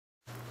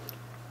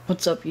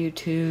What's up,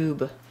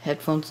 YouTube?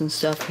 Headphones and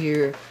stuff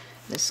here.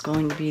 This is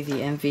going to be the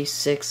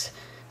MV6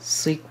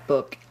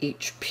 Sleekbook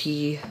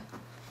HP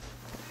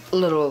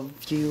little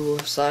view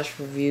 /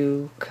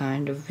 review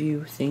kind of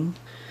view thing.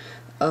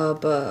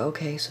 But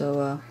okay,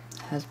 so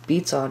has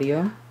Beats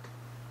audio.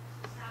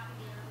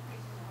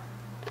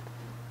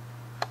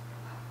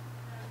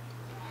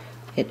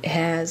 It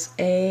has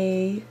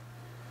a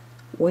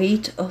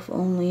weight of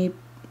only,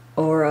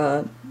 or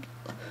a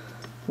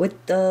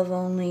width of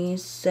only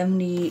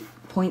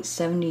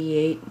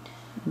 70.78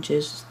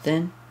 inches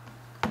thin,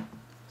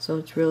 so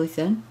it's really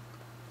thin.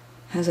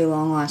 Has a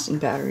long-lasting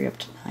battery up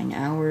to 9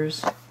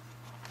 hours.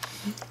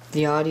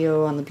 The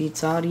audio on the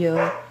Beats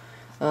audio,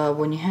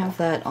 when you have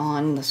that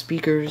on the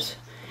speakers,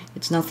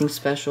 it's nothing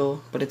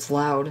special, but it's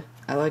loud.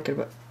 I like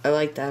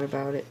that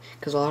about it,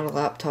 because a lot of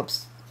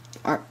laptops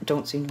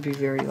don't seem to be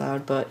very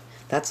loud, but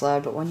that's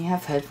loud. But when you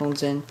have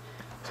headphones in,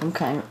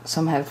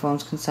 some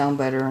headphones can sound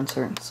better on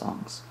certain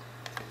songs.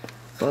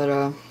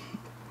 But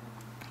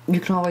you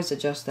can always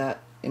adjust that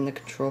in the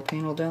control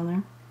panel down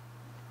there.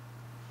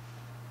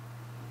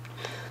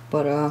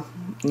 But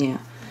yeah.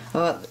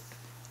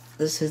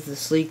 This is the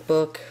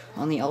Sleekbook.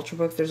 On the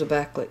Ultrabook there's a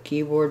backlit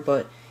keyboard,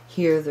 but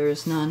here there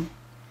is none.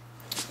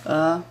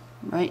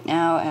 Right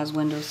now it has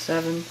Windows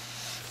 7.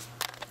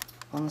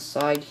 On the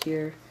side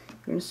here, you're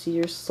going to see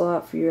your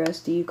slot for your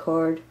SD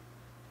card,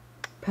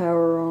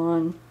 power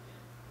on,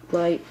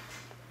 light,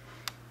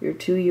 your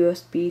 2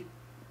 USB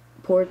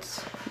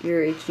ports,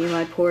 your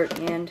HDMI port,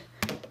 and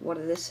what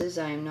this is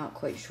I am not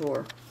quite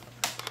sure.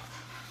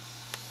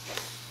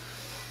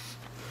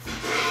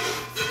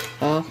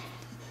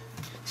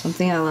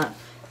 Something I learned,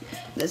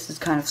 this is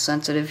kind of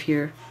sensitive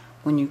here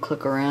when you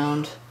click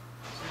around.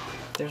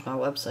 There's my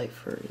website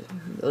for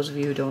those of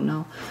you who don't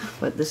know,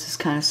 but this is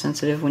kind of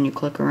sensitive when you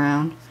click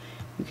around.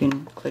 You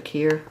can click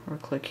here or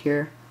click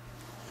here.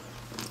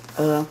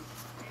 It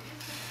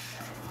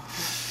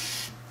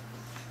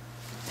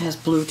has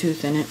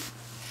Bluetooth in it.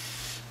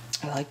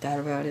 I like that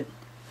about it.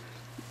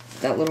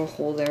 That little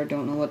hole there,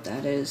 don't know what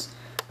that is.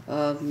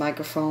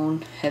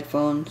 Microphone,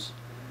 headphones,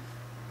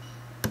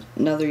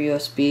 another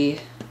USB,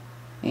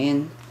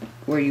 and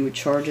where you would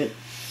charge it.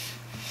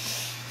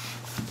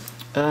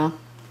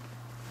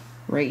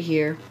 Right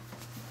here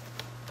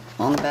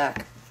on the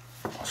back,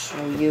 I'll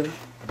show you.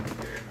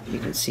 You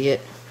can see it.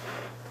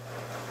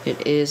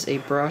 It is a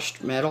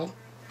brushed metal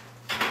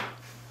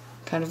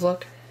kind of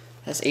look.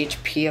 Has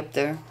HP up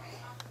there.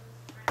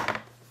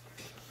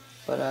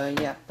 But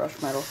yeah,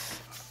 brushed metal.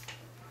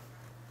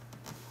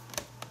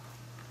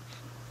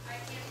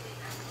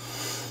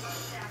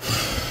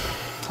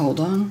 Hold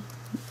on.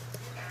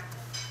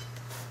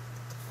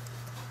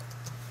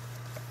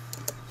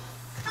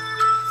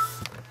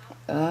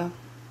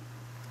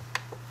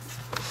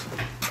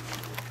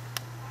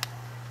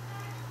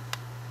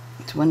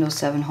 It's Windows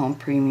 7 Home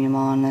Premium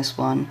on this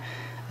one.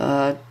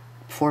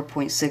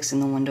 4.6 in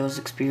the Windows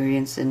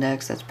Experience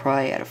Index. That's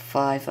probably out of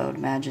 5, I would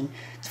imagine.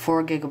 It's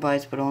 4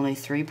 gigabytes, but only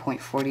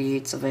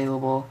 3.48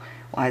 available.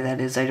 Why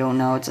that is, I don't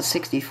know. It's a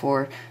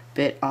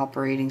 64-bit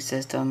operating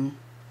system.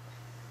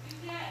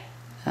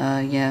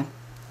 Yeah.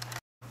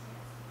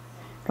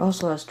 It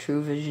also has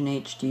True Vision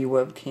HD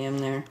webcam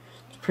there.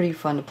 It's pretty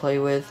fun to play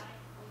with.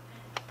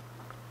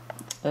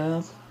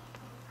 Not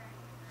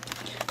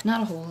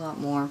a whole lot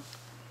more.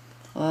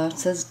 It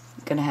says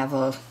it's gonna have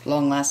a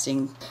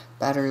long-lasting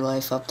battery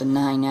life up to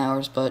 9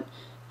 hours, but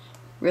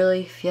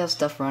really, if you have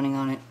stuff running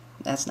on it,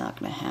 that's not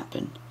gonna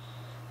happen.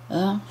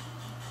 Oh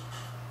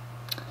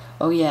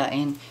yeah,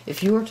 and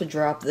if you were to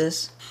drop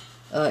this,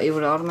 it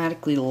would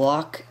automatically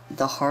lock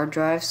the hard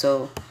drive,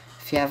 so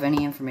if you have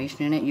any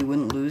information in it, you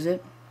wouldn't lose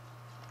it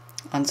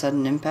on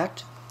sudden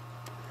impact.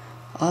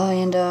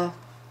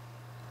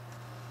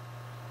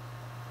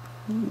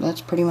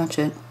 That's pretty much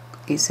it.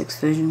 A6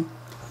 Vision.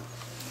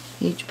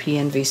 HP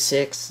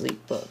MV6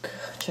 Sleekbook.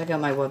 Check out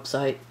my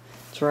website.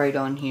 It's right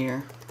on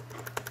here.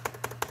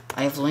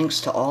 I have links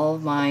to all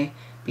of my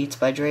Beats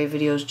by Dre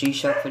videos,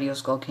 G-Shock videos,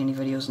 Skull Candy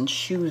videos, and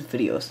Shoes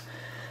videos.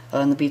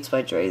 And the Beats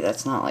by Dre,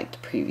 that's not like the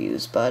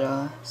previews, but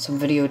some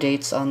video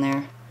dates on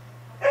there.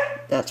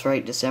 That's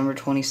right, December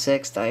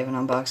 26th. I have an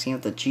unboxing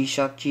of the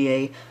G-Shock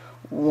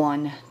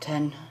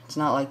GA110. It's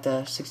not like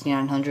the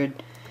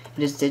 6900.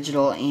 It is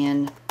digital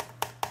and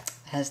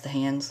has the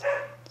hands.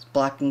 It's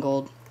black and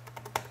gold.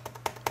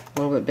 A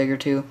little bit bigger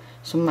too.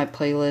 Some of my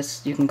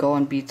playlists, you can go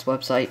on Beats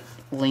website,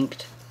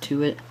 linked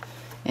to it.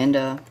 And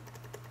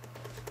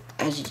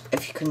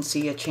if you couldn't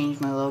see, I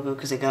changed my logo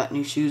because I got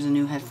new shoes and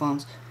new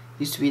headphones.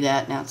 Used to be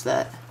that, now it's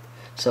that.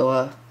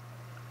 So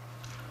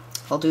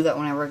I'll do that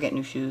whenever I get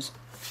new shoes.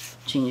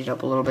 Change it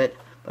up a little bit.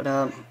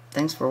 But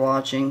thanks for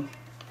watching.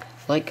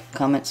 Like,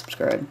 comment,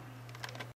 subscribe.